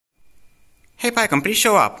Hey PAIcom, please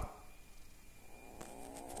show up.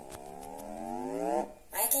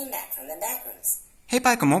 I came back from the back rooms. Hey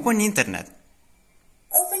PAIcom, open the internet.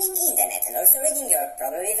 Opening internet and also reading your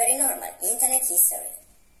probably very normal internet history.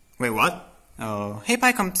 Wait, what? Hey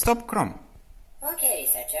PAIcom, stop Chrome. Okay,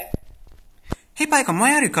 researcher. Hey PAIcom,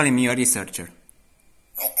 why are you calling me a researcher?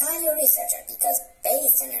 I call you researcher because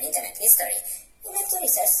based on your internet history, you like to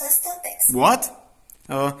research such topics. What?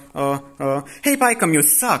 Hey PAIcom, you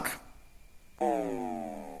suck.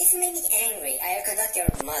 If you make me angry, I'll contact your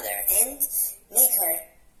mother and make her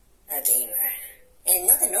a gamer. And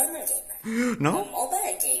not a normal gamer. No? A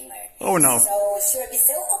mobile gamer. Oh no. So she'll be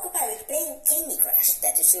so occupied with playing Candy Crush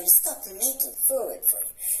that she will stop making food for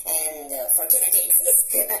you. And forget that you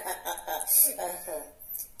exist.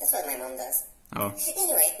 That's what my mom does. Oh.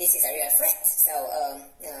 Anyway, this is a real threat, so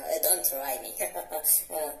don't try me.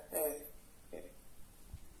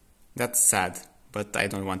 That's sad, but I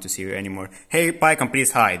don't want to see you anymore. Hey PAIcom,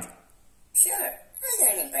 please hide. Sure, I'll do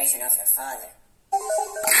an impression of your father.